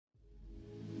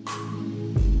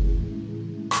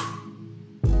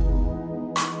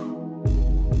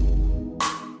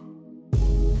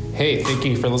Hey, thank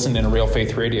you for listening to Real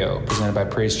Faith Radio, presented by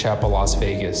Praise Chapel Las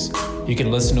Vegas. You can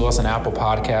listen to us on Apple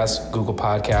Podcasts, Google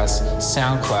Podcasts,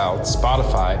 SoundCloud,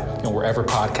 Spotify, and wherever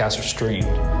podcasts are streamed.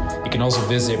 You can also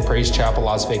visit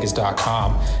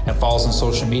praisechapellasvegas.com and follow us on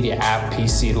social media at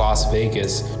PC Las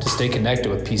Vegas to stay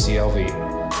connected with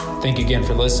PCLV. Thank you again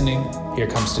for listening. Here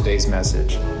comes today's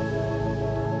message.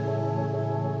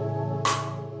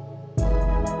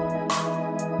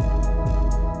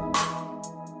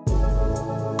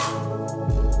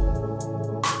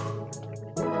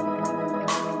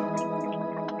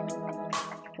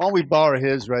 Why don't we bow our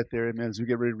heads right there, amen, as we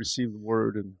get ready to receive the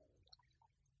word, and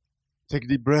take a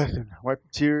deep breath and wipe the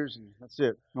tears, and that's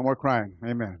it. No more crying.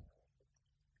 Amen.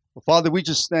 Well, Father, we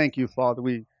just thank you, Father.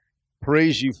 We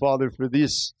praise you, Father, for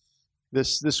this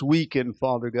weekend,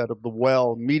 Father God, of the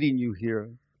well, meeting you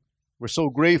here. We're so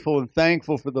grateful and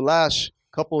thankful for the last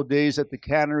couple of days at the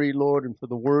cannery, Lord, and for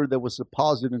the word that was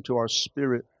deposited into our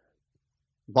spirit.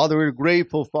 Father, we're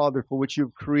grateful, Father, for what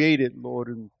you've created, Lord,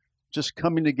 and just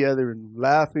coming together and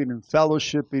laughing and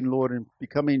fellowshipping, Lord, and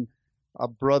becoming a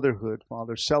brotherhood,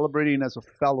 Father, celebrating as a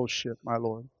fellowship, my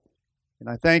Lord. And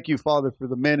I thank you, Father, for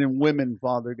the men and women,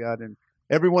 Father God, and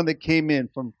everyone that came in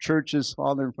from churches,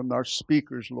 Father, and from our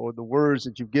speakers, Lord, the words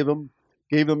that you gave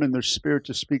them in their spirit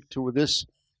to speak to this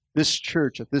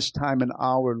church at this time and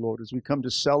hour, Lord, as we come to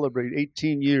celebrate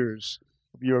 18 years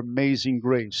of your amazing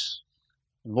grace.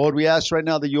 And Lord, we ask right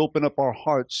now that you open up our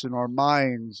hearts and our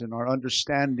minds and our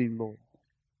understanding, Lord.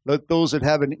 Let those that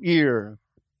have an ear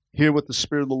hear what the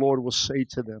Spirit of the Lord will say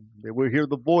to them. That we'll hear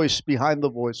the voice behind the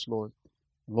voice, Lord.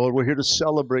 And Lord, we're here to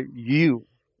celebrate you,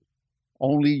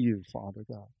 only you, Father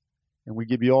God. And we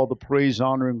give you all the praise,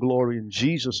 honor, and glory in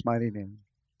Jesus' mighty name.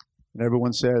 And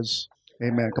everyone says,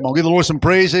 amen. Come on, give the Lord some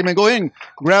praise. Amen. Go ahead and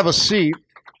grab a seat.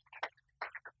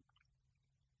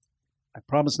 I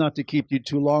promise not to keep you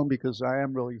too long because I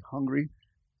am really hungry.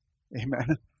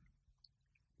 Amen.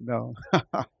 No.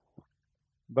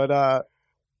 But,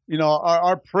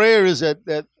 our prayer is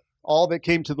that all that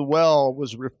came to the well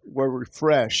were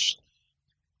refreshed,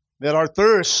 that our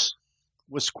thirst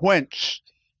was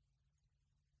quenched,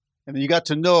 and that you got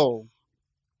to know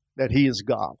that He is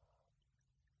God.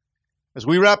 As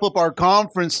we wrap up our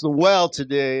conference, The Well,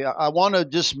 today, I want to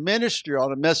just minister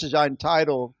on a message I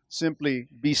entitled simply,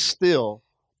 Be Still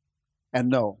and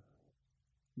Know.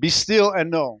 Be still and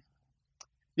know.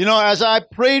 You know, as I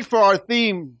prayed for our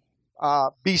theme,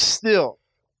 Be Still,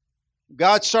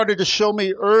 God started to show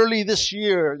me early this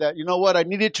year that, you know what, I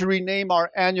needed to rename our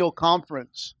annual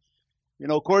conference. You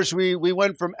know, of course, we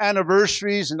went from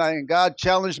anniversaries, and God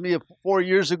challenged me 4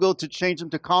 years ago to change them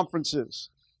to conferences,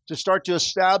 to start to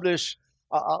establish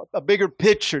a bigger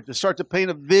picture, to start to paint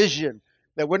a vision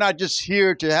that we're not just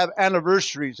here to have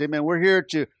anniversaries. Amen. We're here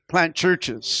to plant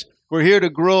churches. We're here to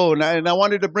grow. And I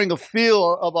wanted to bring a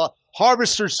feel of a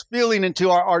harvester's feeling into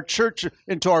our church,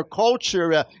 into our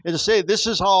culture, and to say this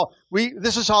is how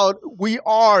we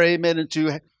are. Amen. And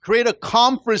to create a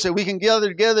conference that we can gather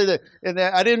together. And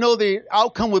I didn't know the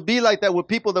outcome would be like that with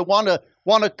people that want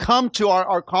to come to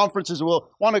our conferences, will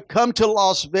want to come to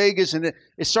Las Vegas. And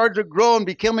it started to grow and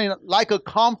becoming like a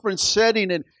conference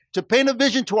setting, and to paint a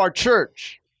vision to our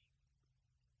church.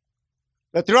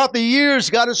 That throughout the years,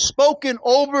 God has spoken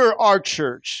over our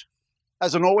church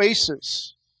as an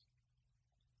oasis,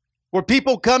 where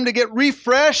people come to get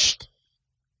refreshed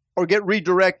or get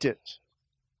redirected.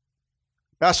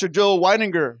 Pastor Joe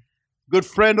Weininger, good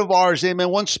friend of ours, amen,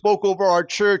 once spoke over our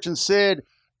church and said,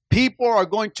 people are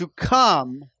going to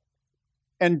come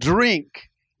and drink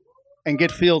and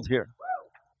get filled here.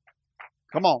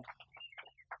 Come on.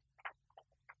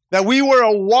 That we were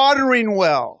a watering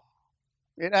well.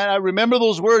 And I remember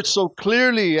those words so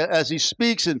clearly as he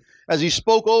speaks and as he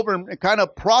spoke over and kind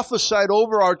of prophesied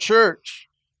over our church.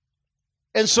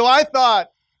 And so I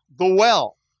thought, the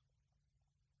well.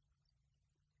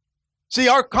 See,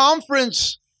 our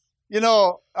conference, you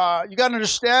got to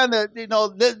understand that,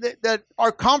 that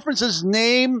our conference's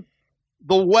name,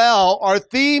 The Well, our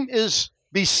theme is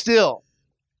Be Still.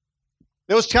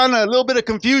 There was kind of a little bit of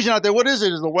confusion out there. What is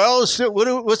it? Is The Well still?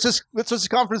 What's this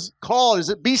conference called? Is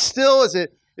it Be Still? Is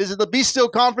it the Be Still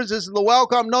conference? Is it The Well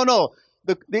conference? No.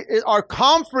 Our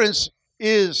conference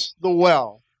is The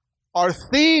Well. Our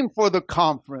theme for the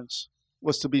conference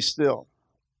was to be still.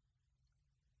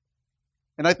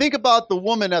 And I think about the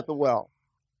woman at the well.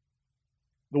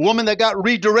 The woman that got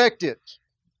redirected.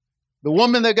 The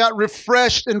woman that got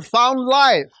refreshed and found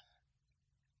life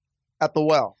at the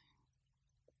well.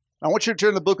 I want you to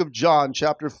turn to the book of John,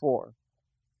 chapter 4.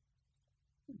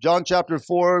 John chapter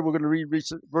 4, we're going to read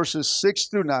verses 6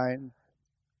 through 9.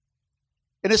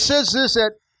 And it says this,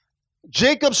 that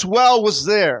Jacob's well was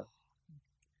there.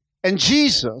 And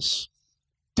Jesus,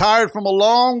 tired from a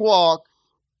long walk,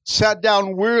 sat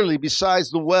down wearily beside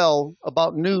the well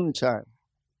about noontime.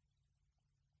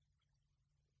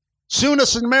 Soon a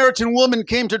Samaritan woman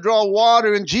came to draw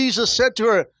water, and Jesus said to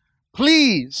her,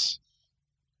 "Please,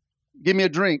 give me a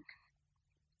drink."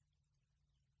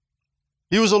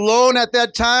 He was alone at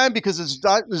that time because his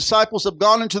disciples had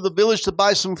gone into the village to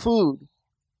buy some food.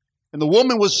 And the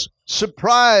woman was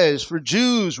surprised, for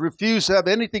Jews refused to have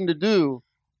anything to do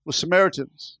with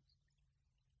Samaritans.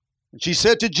 And she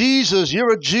said to Jesus,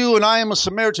 "You're a Jew and I am a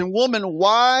Samaritan woman.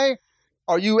 Why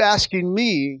are you asking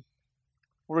me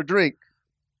for a drink?"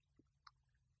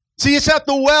 See, it's at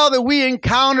the well that we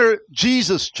encounter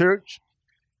Jesus, church.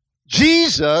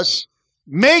 Jesus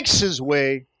makes his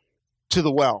way to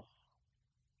the well.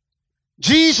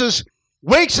 Jesus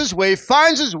makes his way,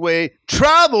 finds his way,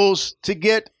 travels to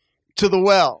get to the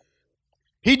well.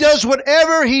 He does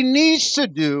whatever he needs to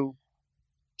do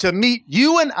to meet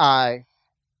you and I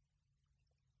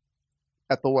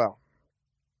at the well.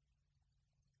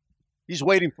 He's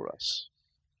waiting for us.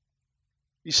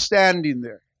 He's standing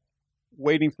there,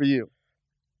 waiting for you.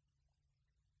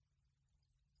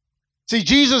 See,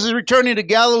 Jesus is returning to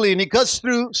Galilee, and he cuts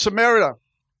through Samaria.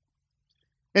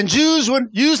 And Jews would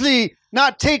usually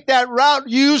not take that route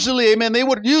usually. Amen. They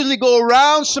would usually go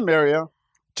around Samaria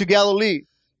to Galilee,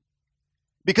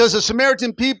 because the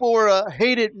Samaritan people were a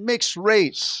hated mixed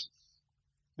race.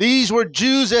 These were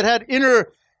Jews that had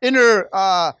inner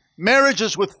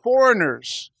marriages with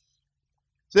foreigners.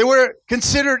 They were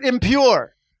considered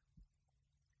impure.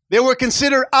 They were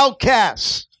considered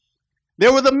outcasts. They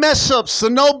were the mess-ups, the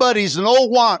nobodies, and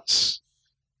old wants.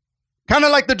 Kind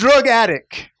of like the drug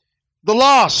addict, the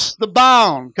lost, the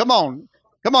bound. Come on.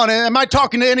 Am I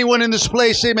talking to anyone in this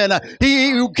place? Amen.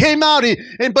 He came out,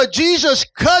 but Jesus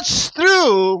cuts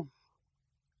through,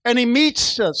 and he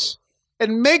meets us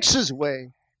and makes his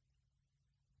way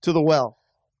to the well.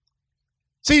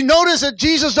 See, notice that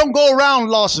Jesus don't go around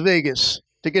Las Vegas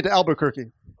to get to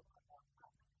Albuquerque.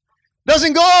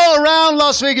 Doesn't go all around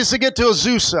Las Vegas to get to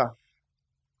Azusa.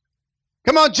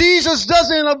 Come on, Jesus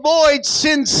doesn't avoid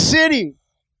Sin City.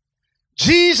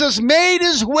 Jesus made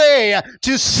his way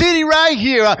to city right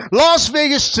here, Las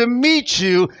Vegas, to meet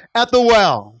you at the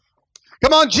well.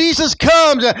 Come on, Jesus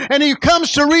comes, and he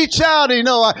comes to reach out. They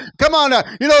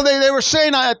were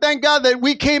saying, "I thank God that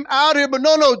we came out here," but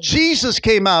no, Jesus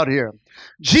came out here.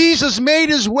 Jesus made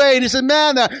his way, and he said,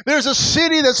 "Man, there's a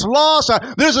city that's lost.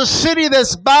 There's a city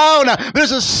that's bound.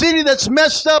 There's a city that's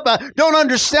messed up. Don't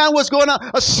understand what's going on.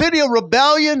 A city of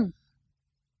rebellion,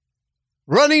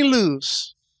 running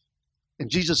loose." And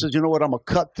Jesus says, "You know what? I'm going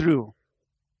to cut through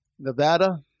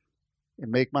Nevada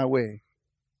and make my way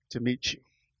to meet you."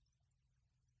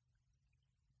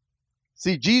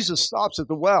 See, Jesus stops at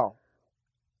the well.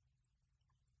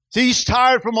 See, he's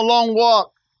tired from a long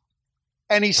walk.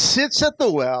 And he sits at the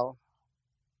well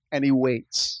and he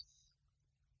waits.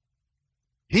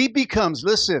 He becomes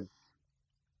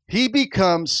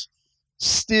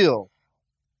still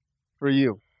for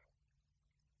you.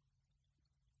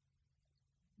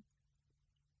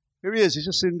 Here he is. He's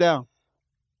just sitting down.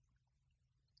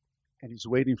 And he's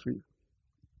waiting for you.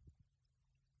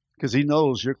 Because he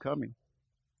knows you're coming.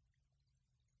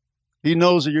 He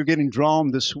knows that you're getting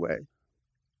drawn this way.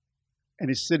 And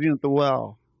he's sitting at the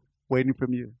well, waiting for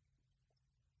you.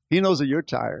 He knows that you're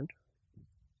tired.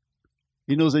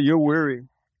 He knows that you're weary.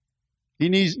 He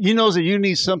knows that you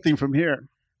need something from here.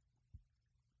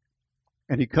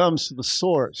 And he comes to the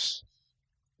source,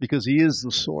 because he is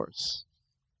the source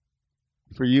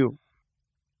for you.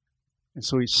 And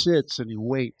so he sits and he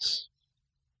waits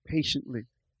patiently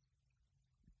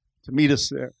to meet us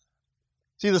there.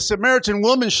 See, the Samaritan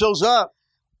woman shows up,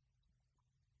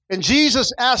 and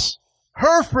Jesus asks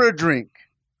her for a drink.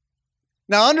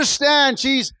 Now understand,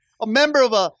 she's a member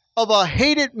of a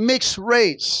hated mixed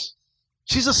race.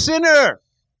 She's a sinner.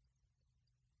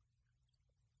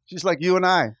 She's like you and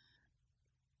I.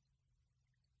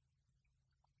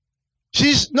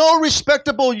 She's no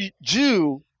respectable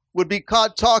Jew would be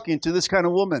caught talking to this kind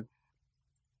of woman.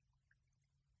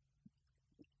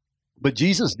 But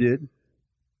Jesus did.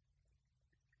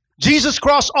 Jesus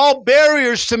crossed all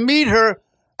barriers to meet her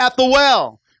at the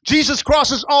well. Jesus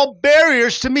crosses all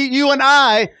barriers to meet you and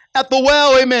I at the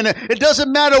well. Amen. It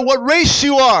doesn't matter what race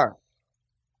you are.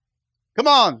 Come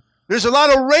on. There's a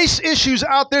lot of race issues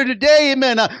out there today.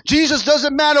 Amen. Jesus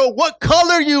doesn't matter what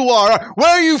color you are,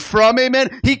 where you're from.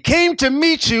 Amen. He came to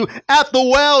meet you at the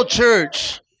well,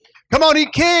 church. Come on, he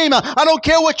came. I don't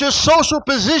care what your social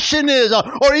position is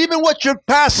or even what your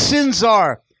past sins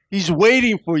are. He's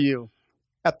waiting for you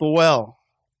at the well.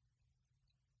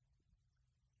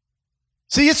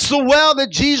 See, it's the well that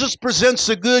Jesus presents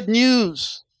the good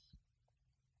news.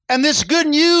 And this good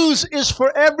news is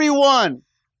for everyone.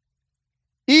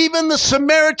 Even the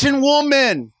Samaritan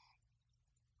woman.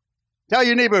 Tell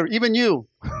your neighbor, even you.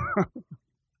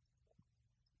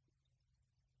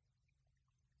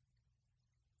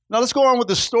 Now let's go on with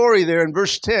the story there in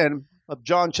verse 10 of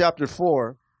John chapter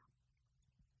 4.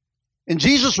 And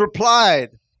Jesus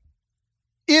replied,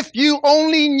 if you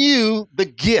only knew the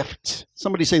gift.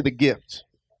 Somebody say the gift.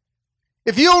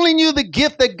 If you only knew the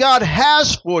gift that God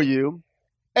has for you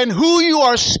and who you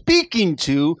are speaking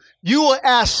to, you will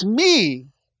ask me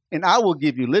and I will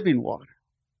give you living water.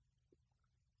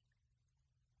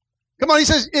 Come on, he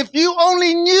says, if you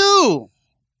only knew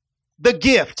the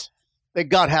gift that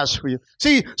God has for you.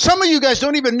 See, some of you guys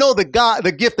don't even know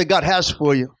the gift that God has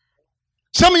for you.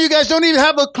 Some of you guys don't even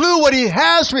have a clue what he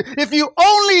has for you. If you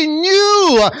only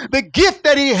knew the gift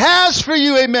that he has for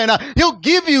you, amen, he'll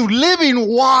give you living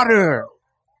water.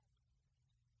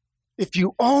 If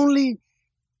you only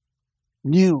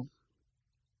knew.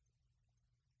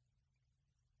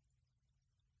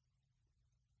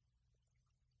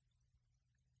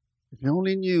 If you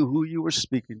only knew who you were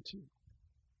speaking to,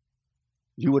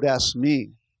 you would ask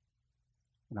me,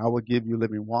 and I would give you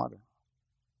living water.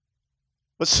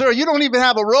 But sir, you don't even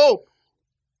have a rope.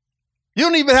 You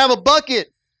don't even have a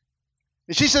bucket.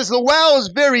 And she says, the well is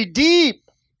very deep.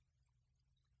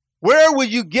 Where will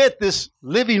you get this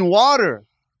living water?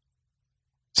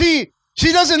 See,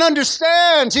 she doesn't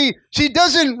understand. She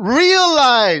doesn't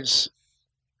realize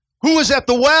who is at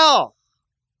the well.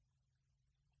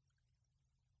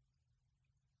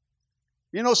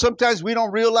 You know, sometimes we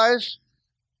don't realize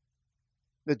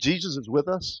that Jesus is with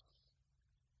us.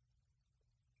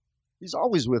 He's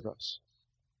always with us.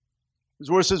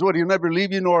 His word says, what? He'll never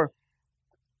leave you nor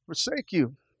forsake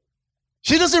you.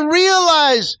 She doesn't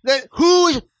realize that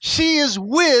who she is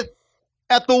with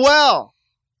at the well.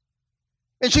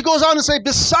 And she goes on to say,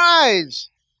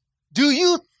 besides, do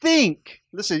you think,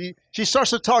 listen, she starts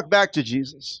to talk back to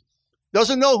Jesus.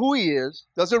 Doesn't know who he is,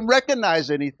 doesn't recognize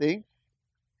anything.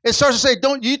 And starts to say,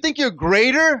 do you think you're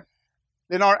greater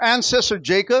than our ancestor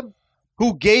Jacob,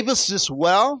 who gave us this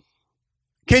well?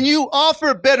 Can you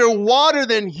offer better water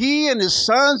than he and his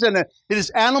sons and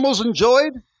his animals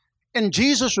enjoyed? And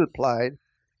Jesus replied,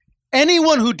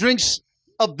 anyone who drinks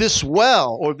of this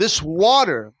well or this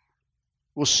water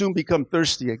will soon become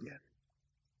thirsty again.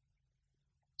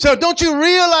 So don't you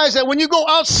realize that when you go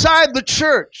outside the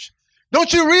church,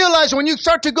 don't you realize when you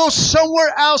start to go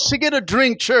somewhere else to get a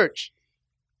drink, church,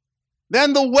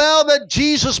 then the well that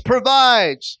Jesus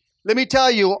provides, let me tell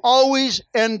you, always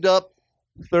end up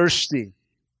thirsty.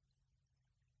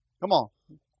 Come on.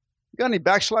 You got any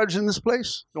backsliders in this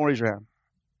place? Don't raise your hand.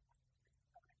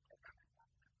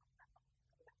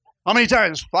 How many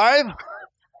times? 5? A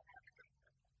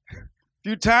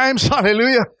few times?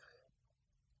 Hallelujah.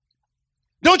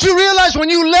 Don't you realize when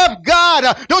you left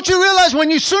God, don't you realize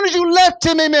when as soon as you left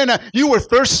him, amen, you were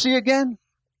thirsty again?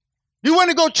 You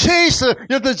want to go chase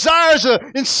your desires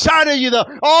inside of you,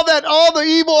 all the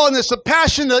evil and the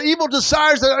passion, the evil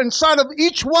desires that are inside of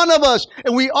each one of us.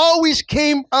 And we always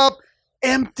came up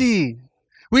empty.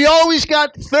 We always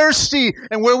got thirsty.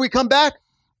 And where we come back?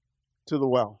 To the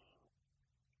well.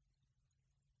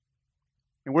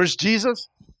 And where's Jesus?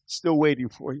 Still waiting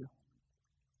for you.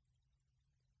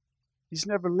 He's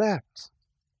never left.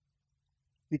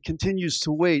 He continues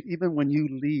to wait even when you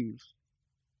leave.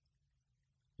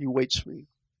 He waits for you.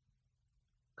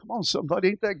 Come on, somebody.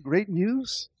 Ain't that great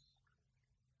news?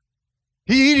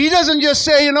 He doesn't just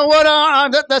say, you know what,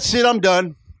 that's it, I'm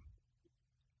done.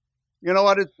 You know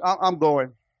what, I'm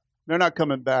going. They're not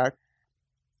coming back.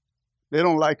 They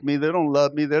don't like me. They don't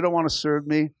love me. They don't want to serve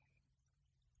me. You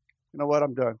know what,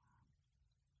 I'm done.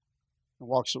 And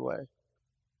walks away.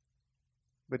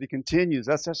 But he continues.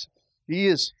 He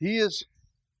is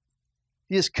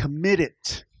committed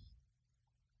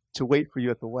to wait for you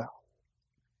at the well.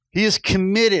 He is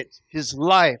committed his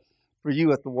life for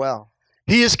you at the well.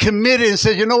 He is committed and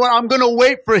says, you know what, I'm going to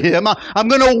wait for him. I'm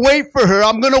going to wait for her.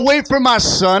 I'm going to wait for my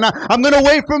son. I'm going to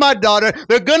wait for my daughter.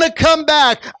 They're going to come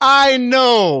back. I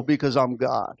know because I'm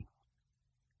God.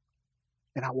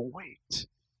 And I will wait.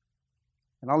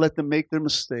 And I'll let them make their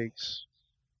mistakes.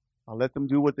 I'll let them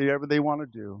do whatever they want to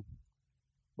do.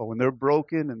 But when they're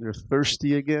broken and they're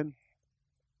thirsty again,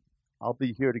 I'll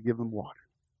be here to give them water.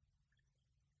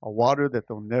 A water that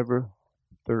they'll never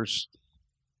thirst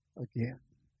again.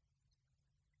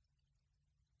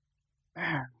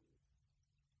 Man.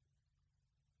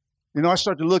 You know, I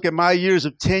started to look at my years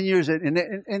of 10 years,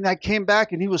 and I came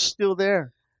back and he was still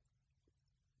there.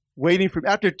 Waiting for me.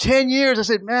 After 10 years, I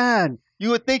said, man, You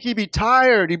would think he'd be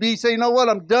tired. He'd be saying, you know what,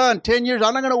 I'm done. 10 years,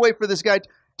 I'm not going to wait for this guy.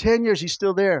 10 years, he's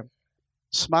still there,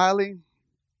 smiling,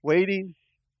 waiting,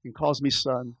 and calls me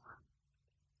son.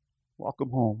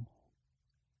 Welcome home.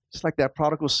 It's like that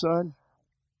prodigal son.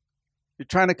 You're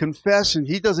trying to confess, and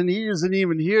he doesn't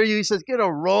even hear you. He says, get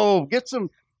a robe, get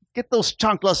those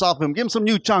chanclas off him. Give him some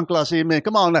new chanclas, amen.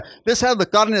 Come on, let's have the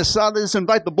carne asada. Let's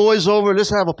invite the boys over.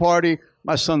 Let's have a party.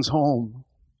 My son's home.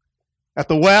 At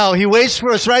the well, he waits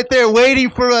for us right there, waiting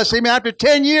for us. Amen. After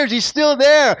 10 years, he's still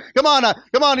there. Come on.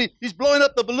 He's blowing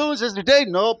up the balloons. Is there day?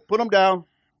 Nope, put them down.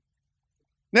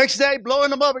 Next day, blowing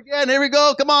them up again. Here we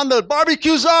go. Come on, the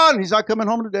barbecue's on. He's not coming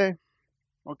home today.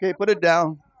 Okay, put it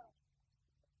down.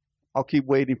 I'll keep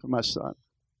waiting for my son.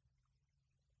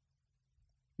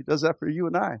 He does that for you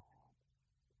and I.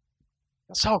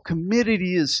 That's how committed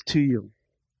he is to you.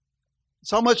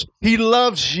 That's how much he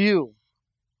loves you.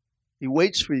 He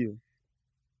waits for you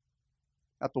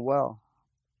at the well.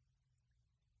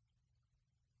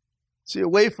 See,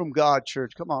 away from God,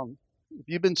 church, come on. If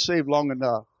you've been saved long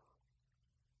enough,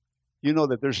 you know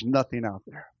that there's nothing out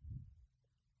there.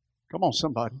 Come on,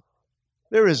 somebody.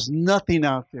 There is nothing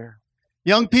out there.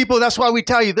 Young people, that's why we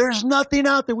tell you, there's nothing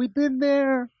out there. We've been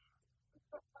there.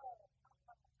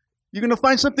 You're going to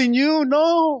find something new?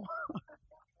 No.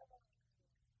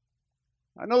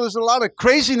 I know there's a lot of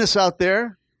craziness out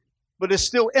there, but it's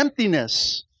still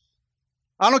emptiness.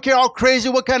 I don't care how crazy,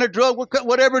 what kind of drug,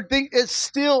 whatever thing, it's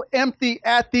still empty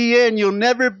at the end. You'll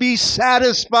never be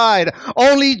satisfied.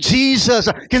 Only Jesus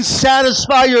can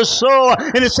satisfy your soul.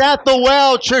 And it's at the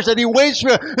well, church, that he waits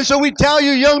for you. And so we tell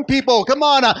you, young people, come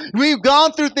on, we've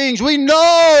gone through things. We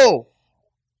know.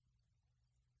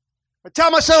 I tell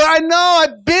myself, I know,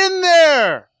 I've been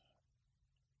there.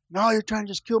 No, you're trying to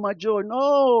just kill my joy.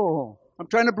 No, I'm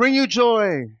trying to bring you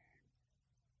joy.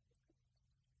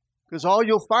 Because all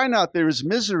you'll find out there is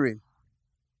misery.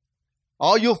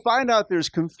 All you'll find out there is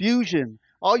confusion.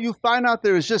 All you find out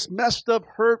there is just messed up,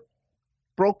 hurt,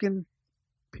 broken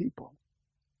people.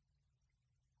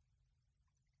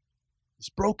 There's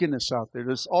brokenness out there.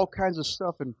 There's all kinds of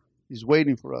stuff, and he's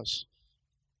waiting for us.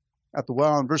 At the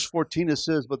well, in verse 14 it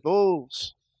says, but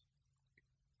those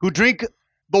who drink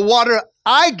the water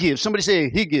I give, somebody say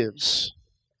he gives,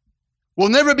 will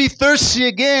never be thirsty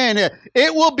again.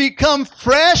 It will become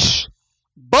fresh,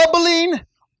 bubbling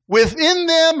within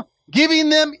them, giving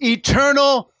them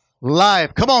eternal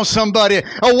life. Come on, somebody. A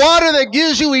water that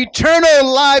gives you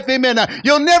eternal life. Amen.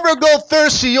 You'll never go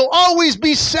thirsty. You'll always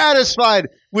be satisfied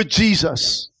with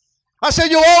Jesus. I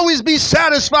said you'll always be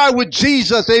satisfied with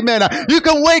Jesus. Amen. You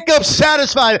can wake up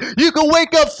satisfied. You can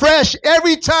wake up fresh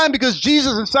every time because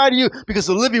Jesus is inside of you, because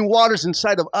the living water is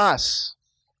inside of us.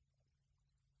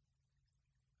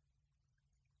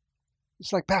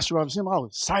 It's like Pastor Rob, see how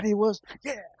excited he was?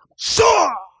 Yeah,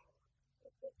 sure.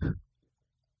 And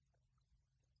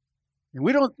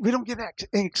we don't get that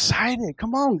excited.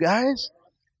 Come on, guys.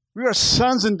 We are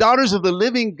sons and daughters of the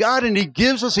living God, and he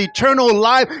gives us eternal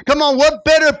life. Come on, what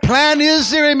better plan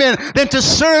is there, amen, than to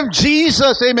serve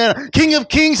Jesus, amen, King of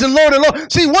kings and Lord of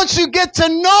lords. See, once you get to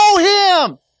know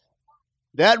him,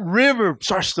 that river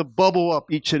starts to bubble up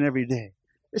each and every day.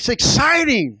 It's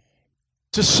exciting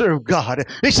to serve God.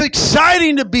 It's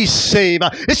exciting to be saved.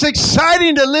 It's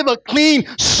exciting to live a clean,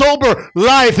 sober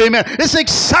life. Amen. It's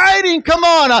exciting, come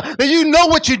on, that you know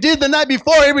what you did the night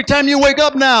before every time you wake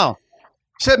up now.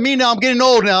 Except me now, I'm getting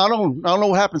old now. I don't know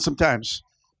what happens sometimes.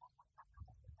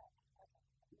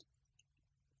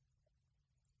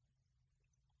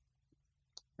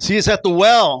 See, it's at the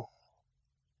well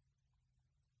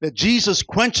that Jesus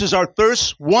quenches our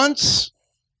thirst once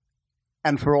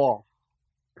and for all.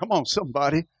 Come on,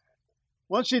 somebody.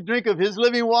 Once you drink of his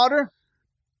living water,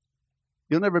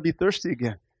 you'll never be thirsty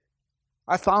again.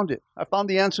 I found it. I found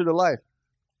the answer to life.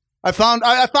 I found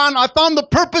the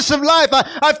purpose of life.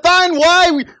 I find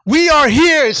why we are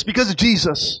here. It's because of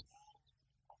Jesus.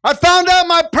 I found out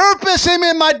my purpose,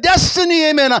 amen, my destiny,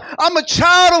 amen. I'm a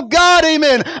child of God,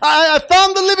 amen. I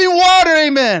found the living water,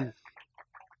 amen.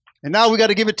 And now we got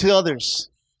to give it to others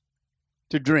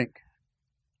to drink.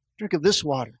 Drink of this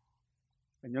water,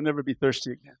 and you'll never be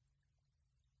thirsty again.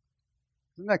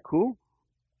 Isn't that cool?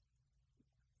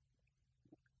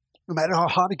 No matter how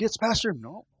hot it gets, Pastor,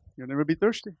 no, you'll never be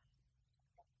thirsty.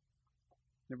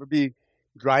 Never be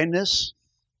dryness.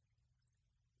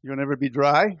 You'll never be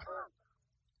dry. Come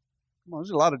on,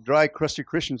 there's a lot of dry, crusty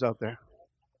Christians out there.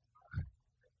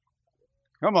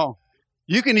 Come on.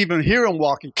 You can even hear them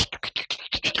walking.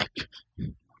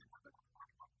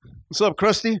 What's up,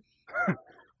 Krusty?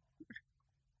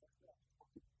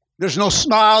 There's no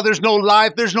smile, there's no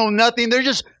life, there's no nothing. They're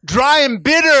just dry and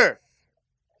bitter.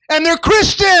 And they're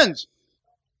Christians.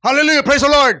 Hallelujah. Praise the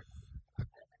Lord.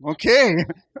 Okay.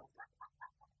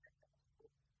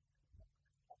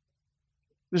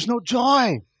 There's no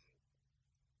joy.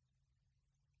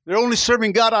 They're only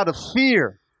serving God out of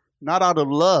fear, not out of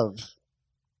love.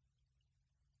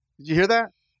 Did you hear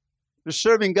that? They're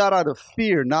serving God out of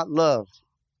fear, not love.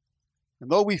 And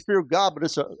though we fear God, but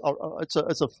it's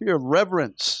a fear of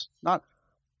reverence. Not.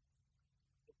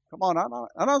 Come on,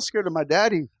 I'm not scared of my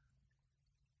daddy,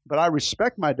 but I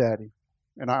respect my daddy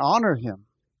and I honor him.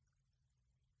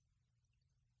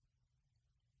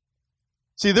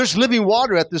 See, there's living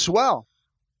water at this well.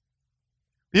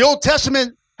 The Old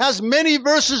Testament has many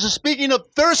verses speaking of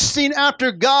thirsting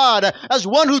after God as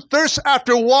one who thirsts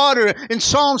after water. In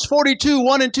Psalms 42,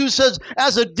 1 and 2 says,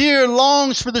 as a deer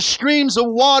longs for the streams of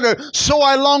water, so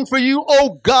I long for you,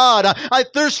 O God. I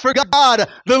thirst for God,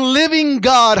 the living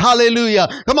God. Hallelujah.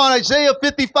 Come on, Isaiah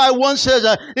 55, 1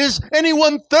 says, is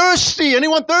anyone thirsty?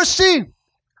 Anyone thirsty?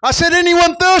 I said,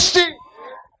 anyone thirsty?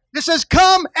 It says,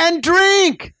 come and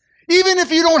drink, even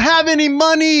if you don't have any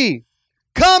money.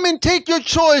 Come and take your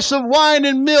choice of wine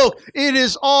and milk. It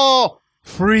is all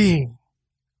free.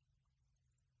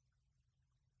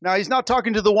 Now, he's not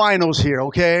talking to the winos here,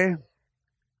 okay?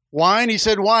 Wine, he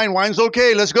said wine. Wine's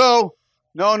okay, let's go.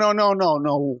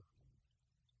 No.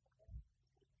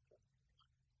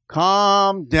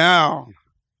 Calm down.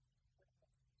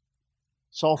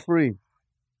 It's all free.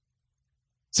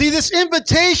 See, this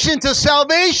invitation to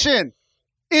salvation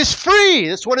is free.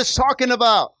 That's what it's talking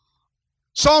about.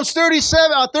 Psalms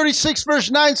 36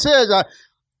 verse 9 says,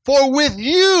 for with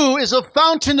you is a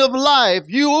fountain of life.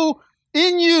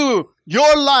 In you,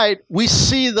 your light, we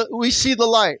see the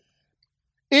light.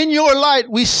 In your light,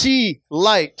 we see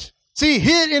light. See,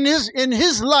 in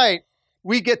his light,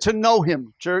 we get to know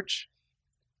him, church.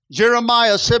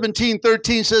 Jeremiah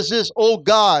 17:13 says this, O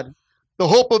God, the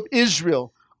hope of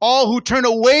Israel, all who turn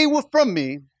away from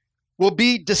me will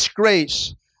be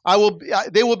disgraced.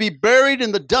 They will be buried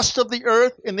in the dust of the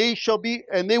earth, and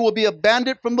they will be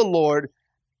abandoned from the Lord,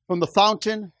 from the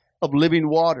fountain of living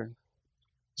water.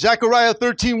 Zechariah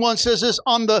 13:1 says this,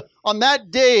 on that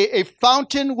day a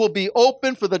fountain will be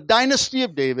opened for the dynasty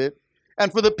of David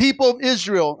and for the people of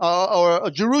Israel, or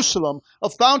Jerusalem,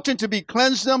 a fountain to be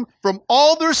cleansed them from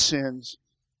all their sins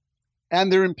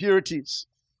and their impurities.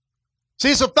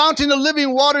 See, it's a fountain of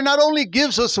living water not only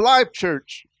gives us life,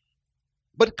 church,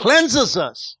 but cleanses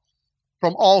us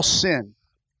from all sin.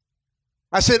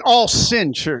 I said all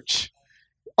sin, church.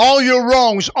 All your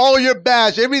wrongs, all your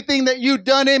bads, everything that you've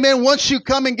done, amen. Once you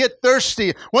come and get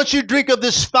thirsty, once you drink of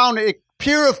this fountain, it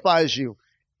purifies you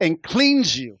and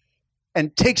cleans you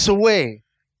and takes away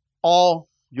all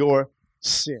your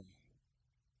sin.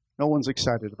 No one's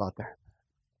excited about that.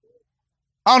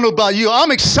 I don't know about you.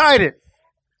 I'm excited.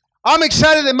 I'm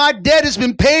excited that my debt has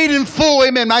been paid in full,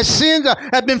 amen. My sins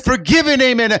have been forgiven,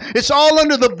 amen. It's all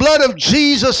under the blood of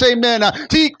Jesus, amen.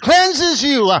 He cleanses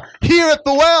you here at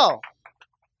the well.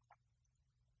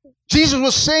 Jesus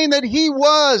was saying that he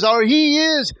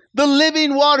is the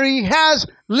living water. He has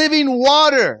living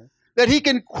water, that he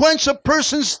can quench a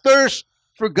person's thirst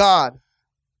for God.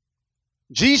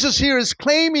 Jesus here is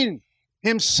claiming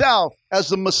himself as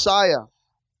the Messiah,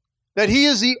 that he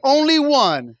is the only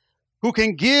one who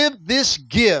can give this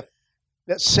gift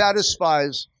that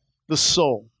satisfies the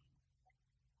soul.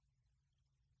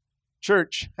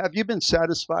 Church, have you been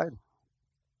satisfied?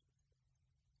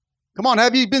 Come on,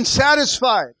 have you been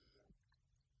satisfied?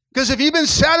 Because if you've been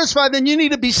satisfied, then you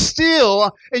need to be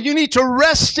still and you need to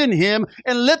rest in him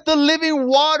and let the living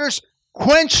waters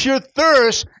quench your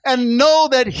thirst and know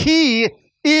that he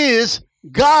is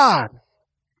God.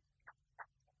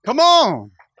 Come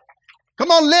on. Come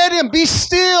on, let him. Be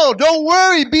still. Don't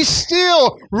worry. Be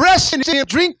still. Rest in him.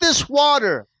 Drink this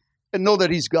water and know that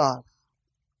he's God.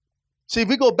 See, if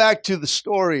we go back to the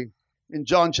story in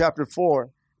John chapter 4,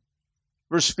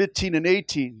 verse 15 and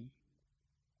 18,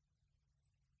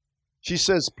 she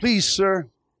says, please, sir,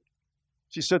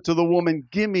 she said to the woman,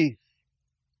 give me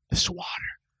this water.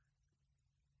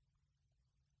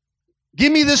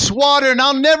 Give me this water and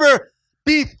I'll never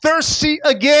be thirsty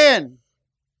again.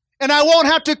 And I won't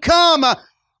have to come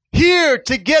here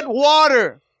to get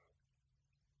water.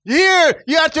 Here,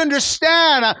 you have to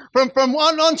understand from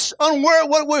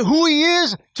who he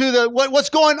is to what's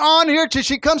going on here till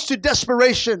she comes to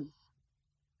desperation.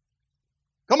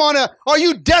 Come on, are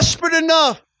you desperate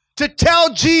enough to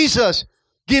tell Jesus,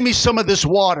 give me some of this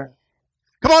water?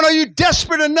 Come on, are you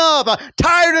desperate enough,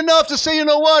 tired enough to say, you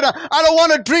know what, I don't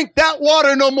want to drink that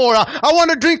water no more. I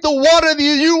want to drink the water that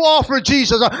you offer,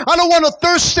 Jesus. I don't want to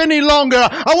thirst any longer.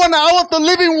 I want the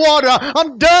living water.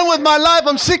 I'm done with my life.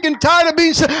 I'm sick and tired of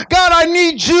being sick. God, I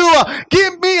need you.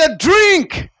 Give me a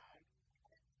drink.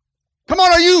 Come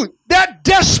on, are you that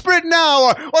desperate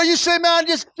now? Or you say, man,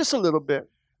 just a little bit.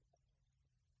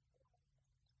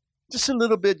 Just a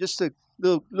little bit, just a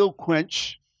little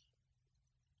quench.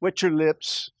 Wet your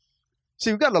lips. See,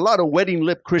 we've got a lot of wetting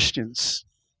lip Christians.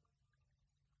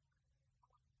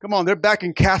 Come on, they're back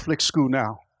in Catholic school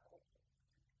now.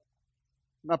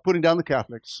 I'm not putting down the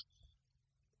Catholics.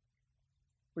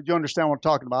 But you understand what I'm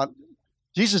talking about.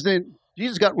 Jesus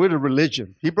got rid of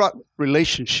religion. He brought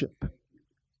relationship.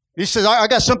 He says, I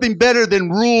got something better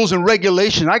than rules and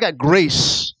regulation. I got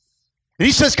grace. And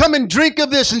he says, come and drink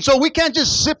of this. And so we can't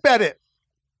just sip at it.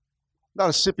 Not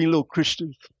a sipping little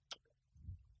Christian.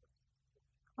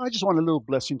 I just want a little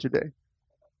blessing today.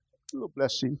 A little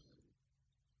blessing.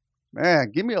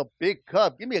 Man, give me a big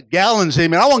cup. Give me a gallons,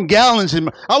 amen. I want gallons,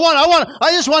 amen.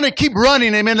 I just want to keep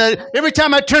running, amen. Every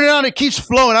time I turn it on, it keeps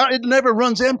flowing. It never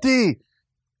runs empty.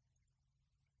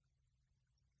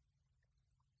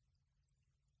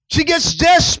 She gets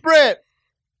desperate.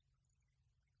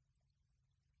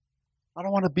 I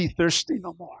don't want to be thirsty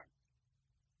no more.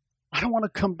 I don't want to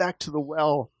come back to the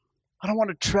well. I don't want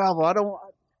to travel. I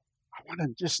want to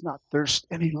just not thirst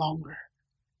any longer.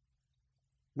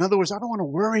 In other words, I don't want to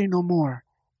worry no more.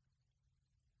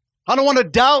 I don't want to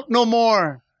doubt no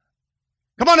more.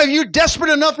 Come on, if you're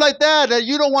desperate enough like that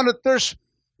you don't want to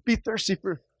be thirsty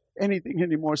for anything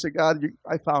anymore, say, God,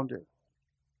 I found it.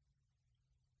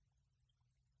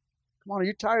 Come on, are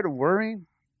you tired of worrying?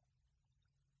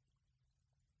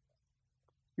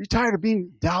 Are you tired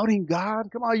of doubting God?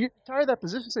 Come on, are you tired of that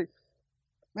position? Say,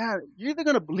 man, you're either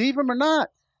going to believe Him or not.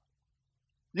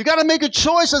 You got to make a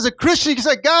choice as a Christian. You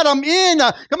say, God, I'm in.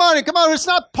 Come on. It's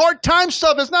not part-time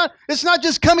stuff. It's not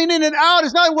just coming in and out.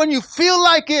 It's not when you feel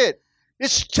like it.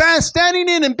 It's standing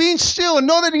in and being still and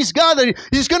know that He's God, that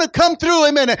He's going to come through.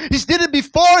 Amen. He's did it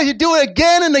before. He'll do it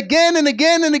again and again and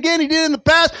again and again. He did it in the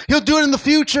past. He'll do it in the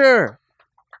future.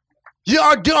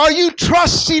 Are you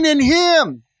trusting in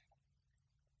Him?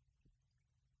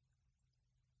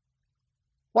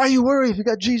 Why you worry if you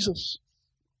got Jesus?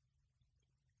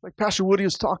 Like Pastor Woody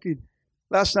was talking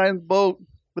last night in the boat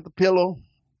with the pillow.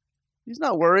 He's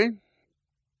not worried,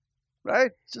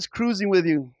 right? He's just cruising with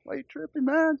you. Why are you tripping,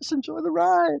 man? Just enjoy the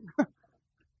ride.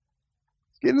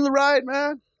 Get in the ride,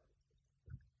 man.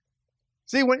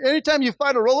 See, anytime you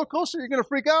fight a roller coaster, you're going to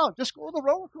freak out. Just go to the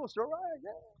roller coaster, all right?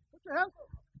 Yeah. Put your hands up.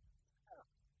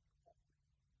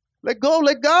 Let go,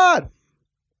 let God.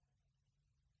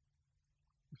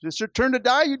 If it's your turn to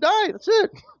die, you die. That's it.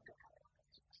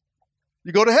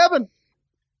 You go to heaven.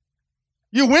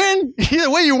 You win.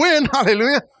 Either way, you win.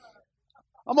 Hallelujah.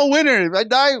 I'm a winner. If I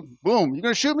die, boom. You're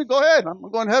going to shoot me? Go ahead. I'm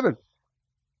going to heaven.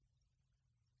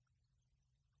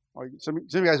 Oh, some of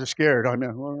you guys are scared. I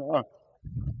mean,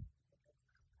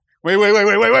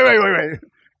 wait.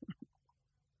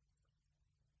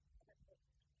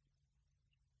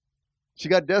 She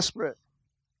got desperate.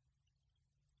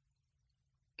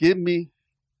 Give me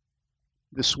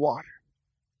this water.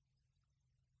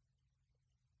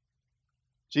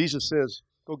 Jesus says,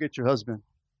 go get your husband.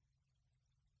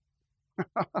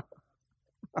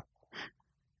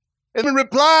 And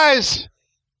replies,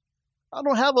 I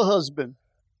don't have a husband.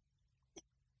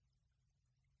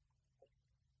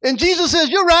 And Jesus says,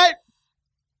 you're right.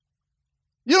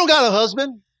 You don't got a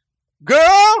husband.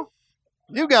 Girl,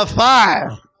 you got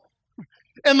 5.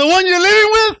 And the one you're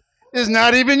living with is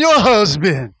not even your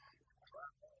husband.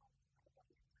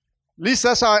 At least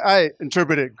that's how I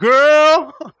interpret it.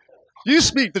 Girl, you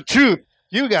speak the truth.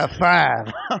 You got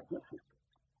 5.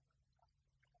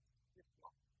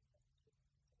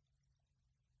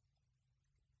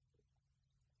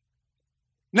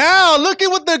 Now, look at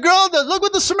what the girl does. Look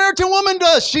what the Samaritan woman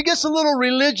does. She gets a little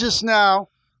religious now.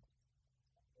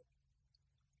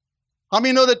 How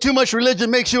many know that too much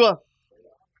religion makes you a...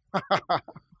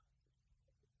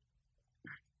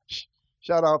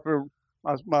 Shout out for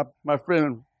my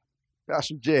friend,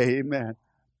 Pastor Jay. Amen.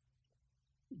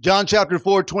 John chapter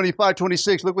 4, 25,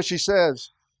 26. Look what she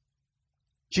says.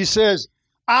 She says,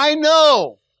 I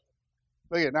know.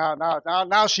 Look at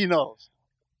now she knows.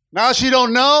 Now she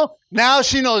don't know. Now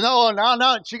she knows.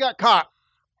 Now she got caught.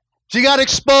 She got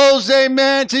exposed.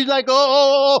 Amen. She's like, yeah.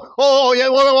 Well,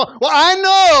 I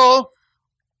know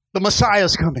the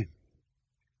Messiah's coming.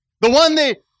 The one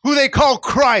who they call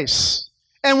Christ.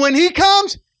 And when He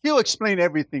comes, He'll explain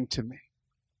everything to me.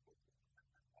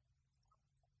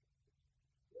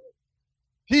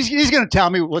 He's going to tell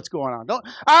me what's going on.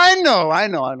 I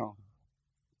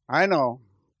know.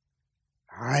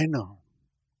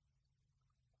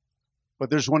 But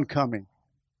there's one coming.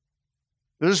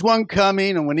 There's one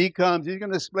coming, and when he comes, he's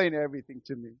going to explain everything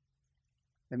to me.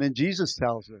 And then Jesus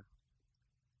tells her,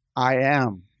 I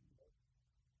am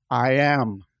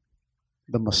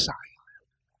the Messiah.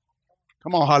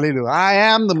 Come on, hallelujah. I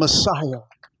am the Messiah.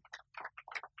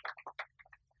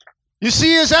 You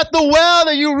see, it's at the well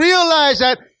that you realize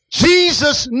that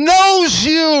Jesus knows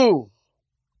you.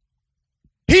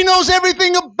 He knows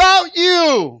everything about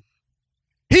you.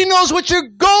 He knows what you're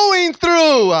going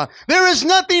through. There is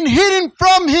nothing hidden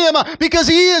from him because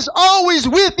he is always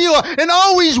with you and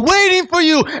always waiting for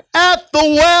you at the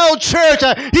well, church.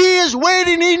 He is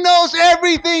waiting. He knows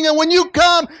everything. And when you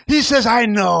come, he says, I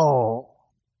know.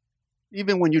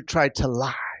 Even when you try to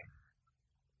lie.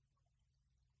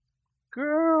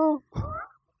 Girl.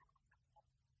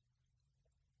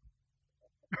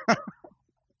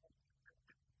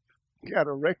 You got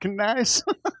to recognize.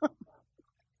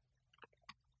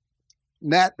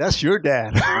 Nat, that's your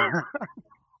dad.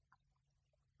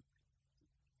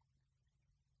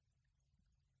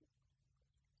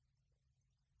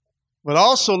 But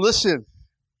also, listen,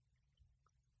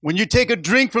 when you take a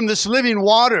drink from this living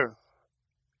water,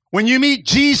 when you meet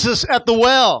Jesus at the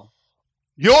well,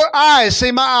 your eyes,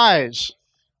 say my eyes,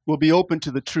 will be open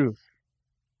to the truth.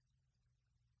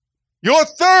 Your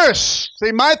thirst,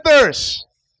 say my thirst,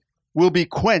 will be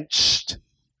quenched.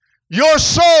 Your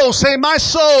soul, say my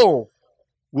soul,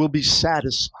 will be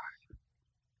satisfied.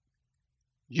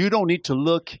 You don't need to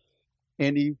look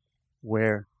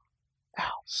anywhere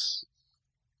else.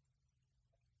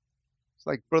 It's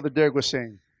like Brother Derek was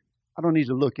saying, I don't need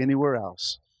to look anywhere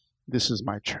else. This is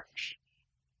my church.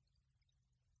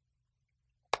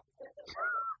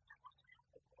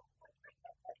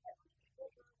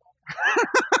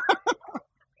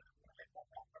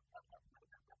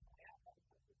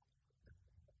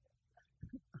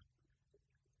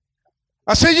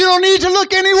 I said, you don't need to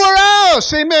look anywhere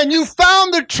else. Amen. You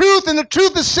found the truth, and the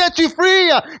truth has set you free.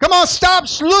 Come on, stop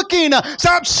looking.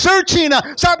 Stop searching.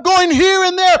 Stop going here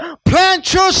and there.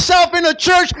 Plant yourself in a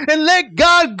church and let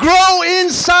God grow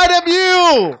inside of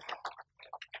you.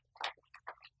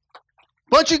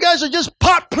 Bunch of you guys are just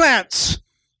pot plants.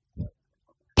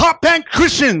 Pot plant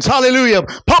Christians. Hallelujah.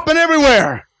 Popping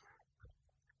everywhere.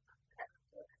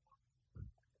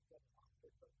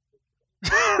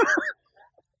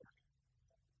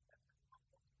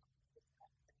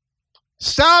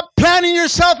 Stop planting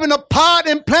yourself in a pot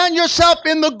and plant yourself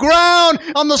in the ground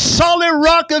on the solid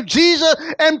rock of Jesus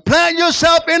and plant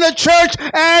yourself in a church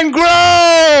and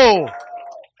grow.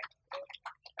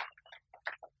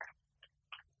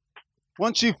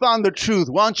 Once you found the truth,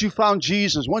 once you found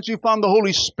Jesus, once you found the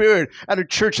Holy Spirit at a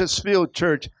church that's filled,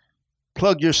 church,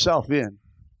 plug yourself in.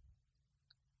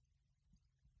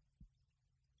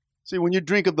 See, when you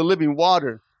drink of the living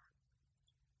water,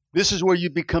 this is where you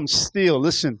become still.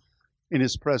 Listen. In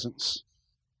his presence.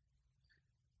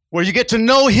 Where you get to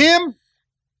know him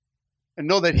and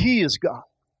know that he is God.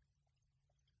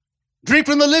 Drink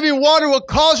from the living water will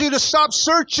cause you to stop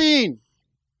searching.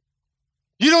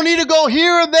 You don't need to go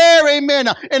here or there, amen.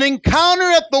 An encounter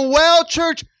at the well,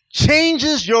 church,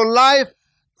 changes your life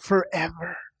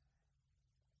forever.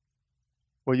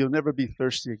 Well, you'll never be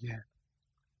thirsty again.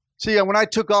 See, when I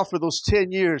took off for those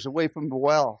 10 years away from the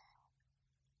well,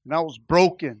 and I was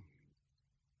broken,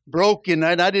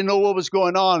 and I didn't know what was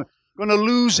going on. I'm going to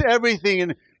lose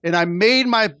everything. And I made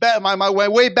my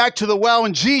way back to the well,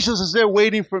 and Jesus is there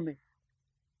waiting for me.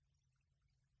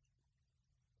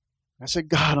 I said,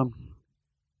 God,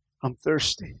 I'm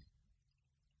thirsty.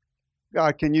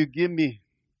 God, can you give me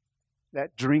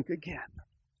that drink again?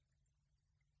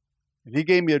 And he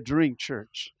gave me a drink,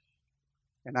 church.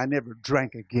 And I never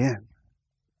drank again.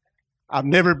 I've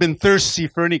never been thirsty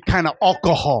for any kind of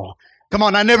alcohol. Come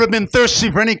on, I've never been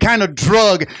thirsty for any kind of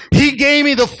drug. He gave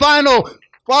me the final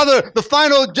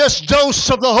just dose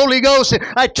of the Holy Ghost.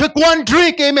 I took one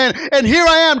drink, amen, and here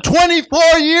I am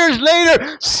 24 years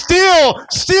later, still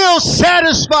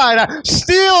satisfied,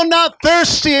 still not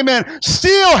thirsty, amen,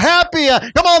 still happy.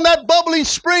 Come on, that bubbling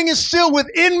spring is still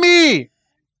within me.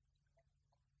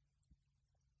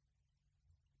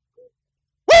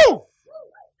 Woo!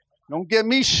 Don't get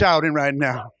me shouting right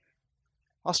now.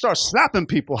 I'll start slapping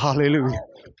people. Hallelujah.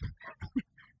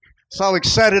 That's how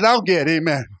excited I'll get.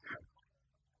 Amen.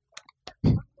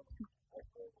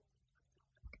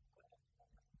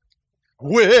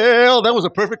 Well, that was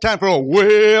a perfect time for a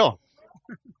well.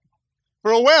 For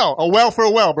a well. A well for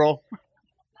a well, bro.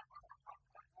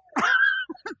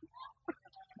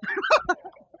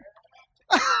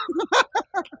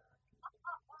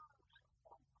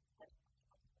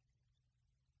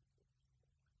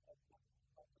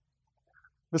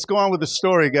 Let's go on with the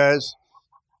story, guys.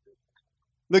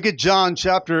 Look at John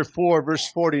chapter 4, verse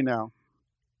 40 now.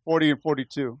 40 and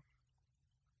 42.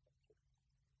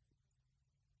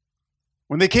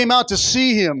 When they came out to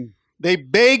see him, they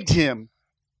begged him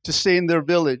to stay in their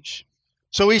village.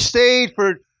 So he stayed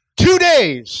for 2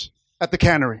 days at the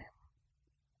cannery.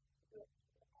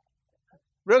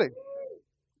 Really?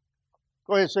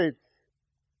 Go ahead, say it.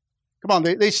 Come on,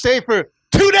 they stayed for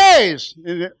 2 days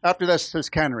after this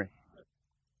cannery.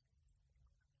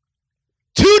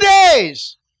 2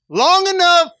 days, long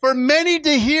enough for many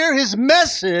to hear his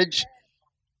message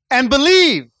and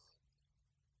believe.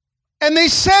 And they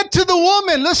said to the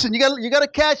woman, listen, you got to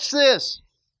catch this.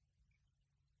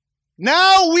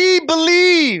 Now we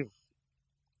believe.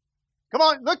 Come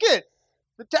on, look at it.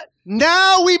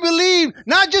 Now we believe,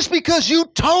 not just because you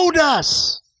told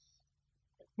us.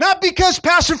 Not because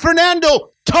Pastor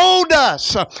Fernando told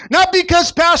us. Not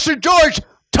because Pastor George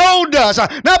told us.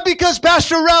 Not because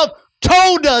Pastor Ralph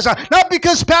told us. Not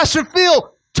because Pastor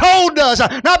Phil told us.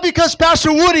 Not because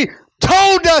Pastor Woody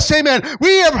told us, amen.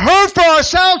 We have heard for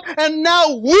ourselves, and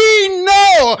now we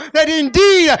know that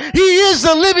indeed He is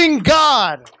the living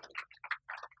God.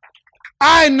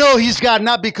 I know He's God,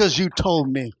 not because you told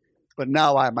me, but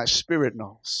now my spirit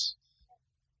knows.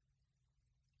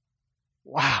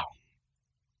 Wow.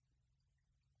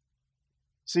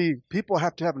 See, people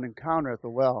have to have an encounter at the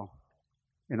well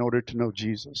in order to know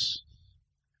Jesus.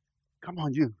 Come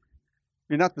on, you.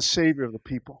 You're not the savior of the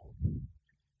people.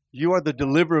 You are the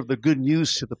deliverer of the good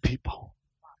news to the people.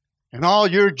 And all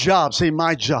your job, say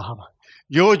my job,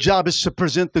 your job is to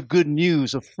present the good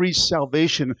news of free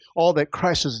salvation, all that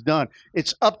Christ has done.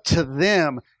 It's up to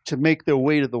them to make their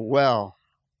way to the well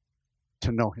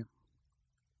to know Him.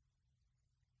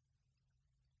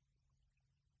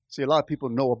 See, a lot of people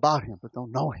know about Him, but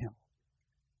don't know Him.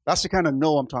 That's the kind of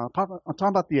know I'm talking about. I'm talking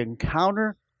about the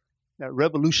encounter that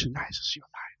revolutionizes your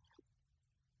life,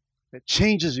 that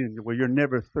changes you where you're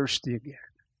never thirsty again.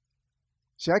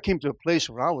 See, I came to a place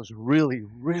where I was really,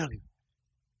 really,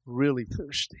 really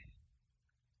thirsty.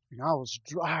 And I was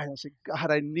dry. I said,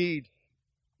 God, I need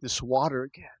this water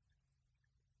again.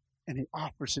 And He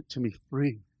offers it to me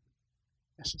free.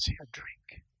 I says, here,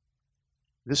 drink.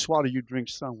 This water you drink,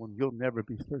 someone, you'll never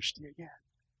be thirsty again.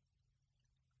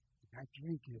 And I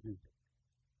drink it.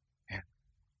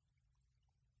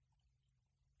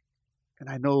 And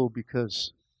I know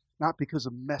because, not because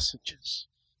of messages,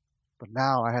 but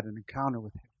now I had an encounter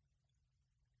with Him.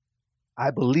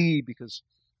 I believe because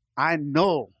I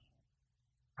know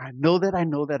that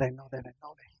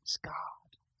He's God.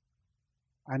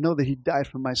 I know that He died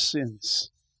for my sins.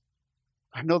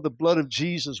 I know the blood of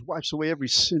Jesus wipes away every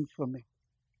sin from me.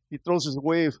 He throws us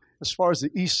away as far as the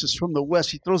east is from the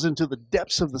west. He throws into the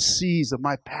depths of the seas of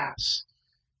my past.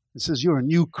 It says, you're a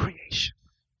new creation.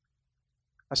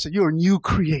 I said, you're a new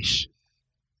creation.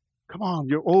 Come on,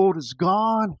 your old is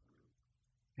gone,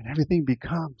 and everything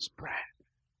becomes brand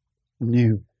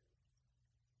new.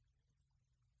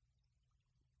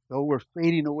 Though we're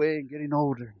fading away and getting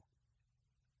older,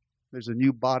 there's a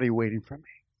new body waiting for me.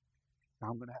 Now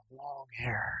I'm going to have long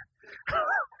hair.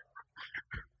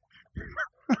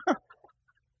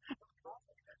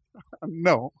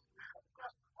 No.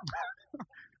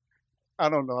 I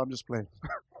don't know. I'm just playing.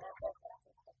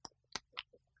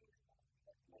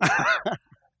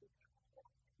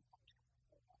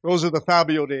 Those are the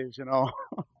Fabio days, you know.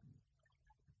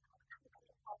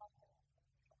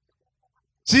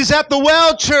 See, it's at the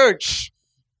well, church,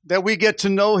 that we get to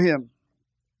know Him.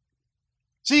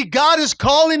 See, God is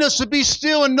calling us to be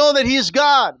still and know that He is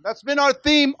God. That's been our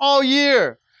theme all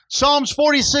year. Psalms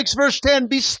 46, verse 10,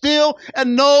 be still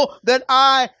and know that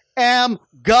I am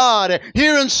God.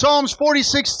 Here in Psalms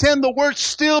 46:10, the word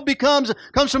still comes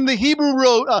from the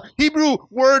Hebrew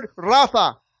word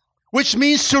rapha, which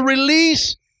means to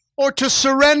release or to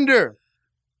surrender.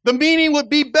 The meaning would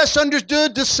be best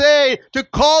understood to say, to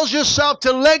cause yourself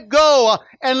to let go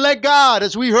and let God,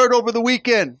 as we heard over the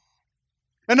weekend.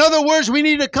 In other words, we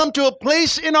need to come to a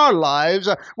place in our lives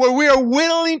where we are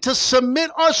willing to submit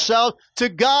ourselves to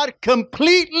God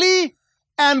completely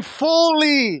and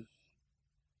fully.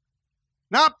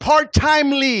 Not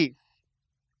part-timely.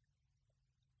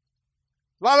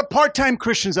 A lot of part-time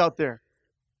Christians out there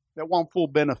that want full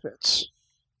benefits.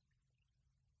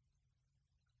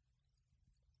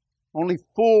 Only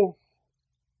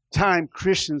full-time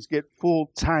Christians get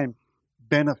full-time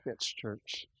benefits,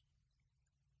 church.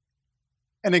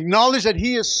 And acknowledge that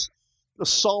He is the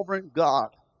sovereign God.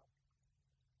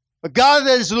 A God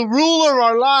that is the ruler of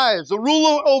our lives, the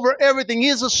ruler over everything. He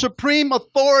is the supreme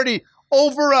authority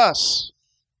over us.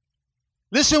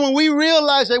 Listen, when we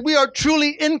realize that we are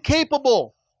truly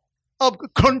incapable of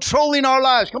controlling our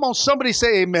lives. Come on, somebody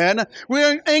say amen. We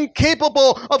are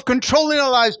incapable of controlling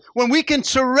our lives when we can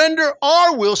surrender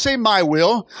our will, say my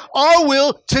will, our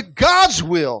will to God's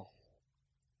will.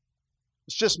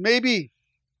 It's just maybe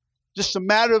just a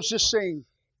matter of just saying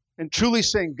and truly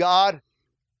saying, God,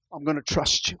 I'm going to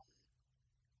trust you.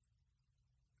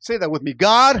 Say that with me.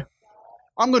 God,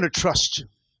 I'm going to trust you.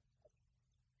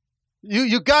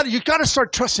 You got to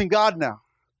start trusting God now.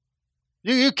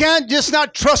 You can't just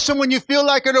not trust Him when you feel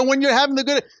like it or when you're having the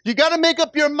good. You got to make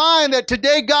up your mind that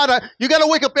today, God, you got to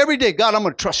wake up every day. God, I'm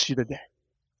going to trust you today.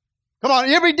 Come on,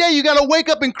 every day you got to wake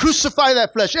up and crucify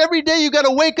that flesh. Every day you got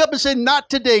to wake up and say,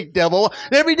 not today, devil.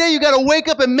 Every day you got to wake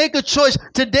up and make a choice.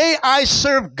 Today I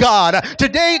serve God.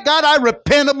 Today, God, I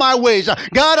repent of my ways.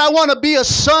 God, I want to be a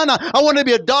son. I want to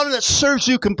be a daughter that serves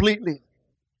you completely.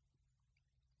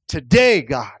 Today,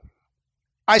 God,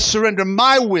 I surrender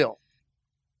my will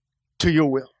to your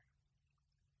will.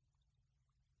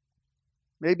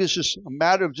 Maybe it's just a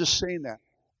matter of just saying that.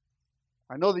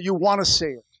 I know that you want to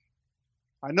say it.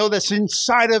 I know that's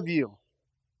inside of you,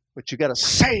 but you got to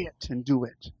say it and do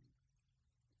it.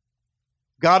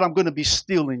 God, I'm going to be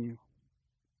still in you.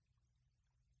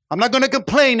 I'm not going to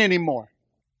complain anymore.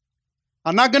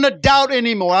 I'm not going to doubt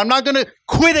anymore. I'm not going to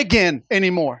quit again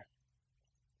anymore.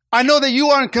 I know that you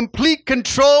are in complete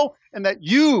control and that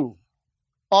you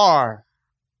are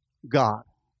God.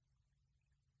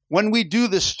 When we do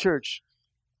this, church,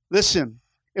 listen,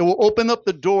 it will open up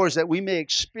the doors that we may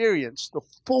experience the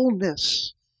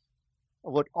fullness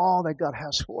of what all that God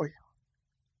has for you.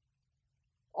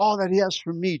 All that He has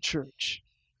for me, church.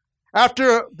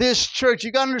 After this, church,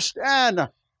 you got to understand,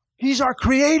 He's our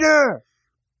Creator.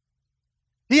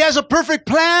 He has a perfect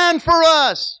plan for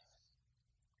us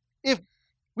if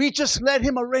we just let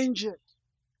Him arrange it.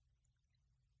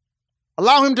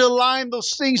 Allow Him to align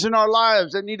those things in our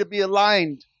lives that need to be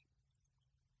aligned.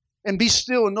 And be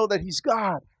still and know that He's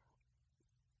God.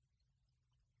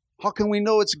 How can we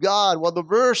know it's God? Well,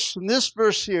 in this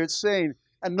verse here, it's saying,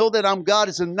 and know that I'm God,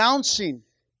 is announcing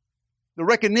the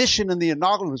recognition and the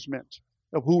acknowledgement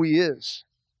of who He is.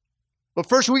 But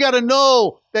first we got to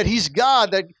know that He's God,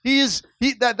 that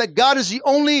that God is the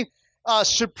only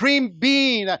supreme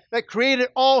being that created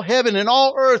all heaven and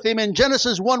all earth. Amen.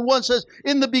 Genesis 1:1 says,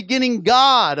 in the beginning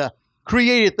God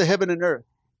created the heaven and earth.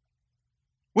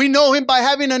 We know Him by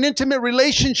having an intimate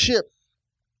relationship.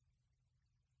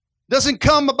 Doesn't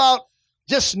come about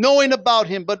just knowing about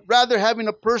Him, but rather having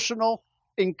a personal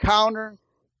encounter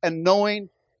and knowing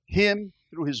Him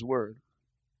through His Word.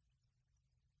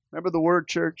 Remember the Word,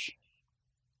 church?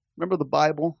 Remember the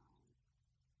Bible?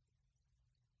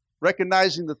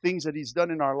 Recognizing the things that He's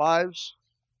done in our lives.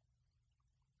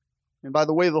 And by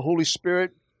the way, the Holy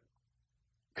Spirit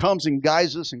comes and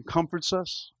guides us and comforts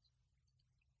us.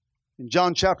 In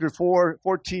John chapter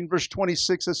 14, verse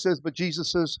 26, it says, but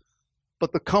Jesus says,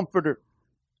 but the Comforter,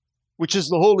 which is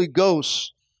the Holy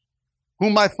Ghost,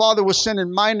 whom my Father will send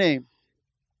in my name,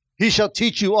 He shall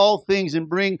teach you all things and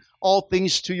bring all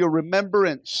things to your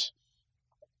remembrance,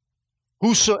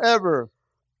 whosoever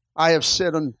I have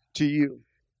said unto you.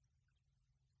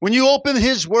 When you open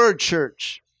His Word,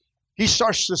 church, He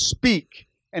starts to speak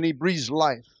and He breathes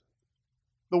life.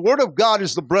 The Word of God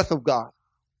is the breath of God.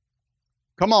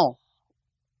 Come on.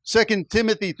 2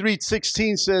 Timothy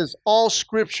 3:16 says, all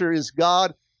Scripture is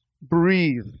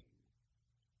God-breathed.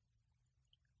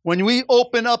 When we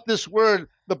open up this Word,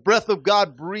 the breath of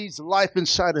God breathes life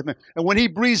inside of Him. And when He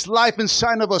breathes life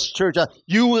inside of us, church,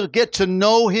 you will get to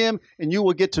know Him and you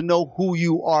will get to know who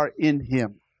you are in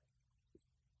Him.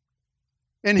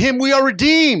 In Him we are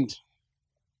redeemed.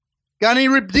 Got any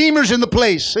redeemers in the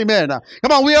place? Amen.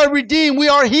 Come on, we are redeemed. We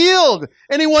are healed.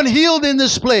 Anyone healed in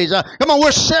this place? Come on,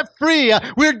 we're set free.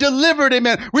 We're delivered.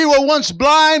 Amen. We were once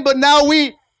blind, but now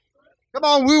we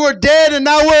were dead and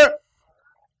now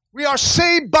we are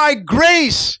saved by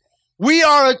grace. We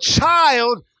are a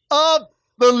child of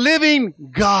the living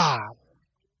God.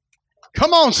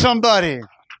 Come on, somebody.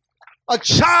 A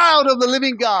child of the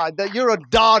living God. That you're a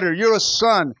daughter, you're a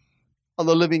son of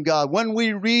the living God. When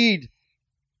we read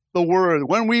the Word,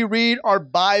 when we read our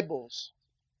Bibles,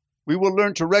 we will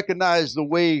learn to recognize the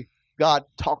way God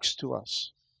talks to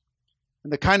us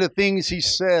and the kind of things He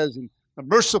says and the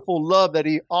merciful love that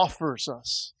He offers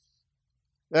us.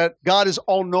 That God is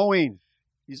all-knowing.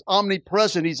 He's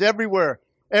omnipresent. He's everywhere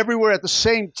at the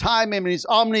same time. I mean, He's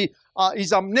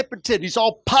omnipotent. He's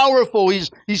all-powerful.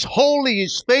 He's holy.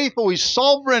 He's faithful. He's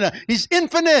sovereign. He's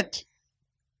infinite.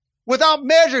 Without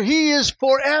measure. He is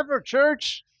forever,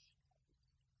 church.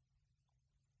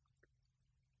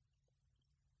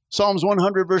 Psalms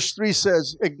 100 verse 3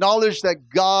 says, acknowledge that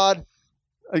God,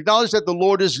 Acknowledge that the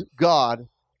Lord is God.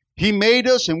 He made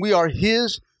us and we are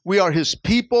His. We are His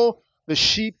people, the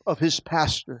sheep of His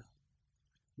pasture.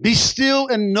 Be still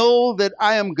and know that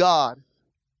I am God.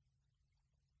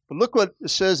 But look what it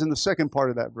says in the second part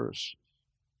of that verse.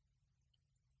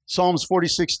 Psalms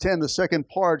 46:10, the second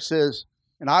part says,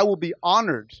 and I will be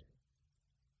honored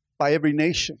by every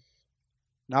nation.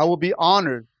 And I will be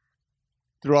honored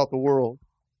throughout the world.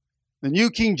 The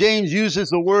New King James uses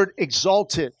the word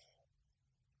exalted,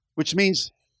 which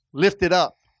means lifted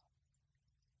up.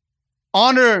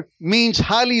 Honor means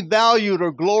highly valued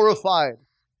or glorified.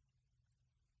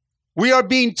 We are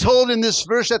being told in this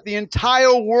verse that the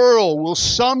entire world will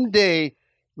someday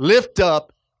lift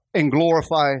up and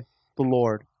glorify the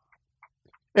Lord.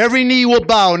 Every knee will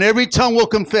bow and every tongue will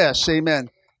confess, amen,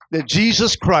 that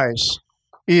Jesus Christ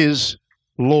is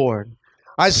Lord.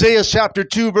 Isaiah chapter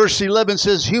 2 verse 11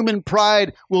 says, human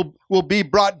pride will be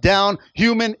brought down.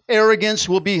 Human arrogance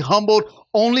will be humbled.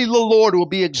 Only the Lord will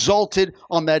be exalted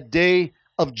on that day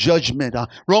of judgment.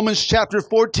 Romans chapter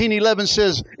 14:11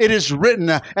 says, it is written,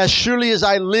 as surely as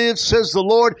I live, says the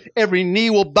Lord, every knee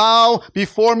will bow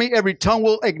before me, every tongue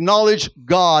will acknowledge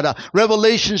God.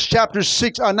 Revelations chapter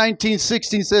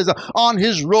 19:16 says, on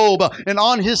his robe and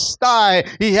on his thigh,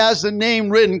 he has the name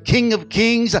written, King of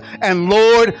Kings and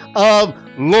Lord of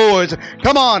Lords.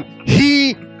 Come on,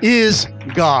 He is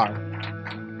God.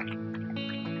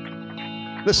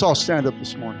 Let's all stand up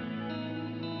this morning.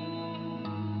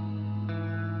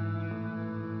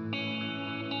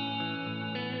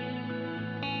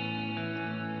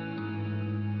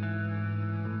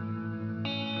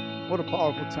 What a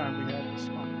powerful time we had this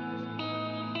morning.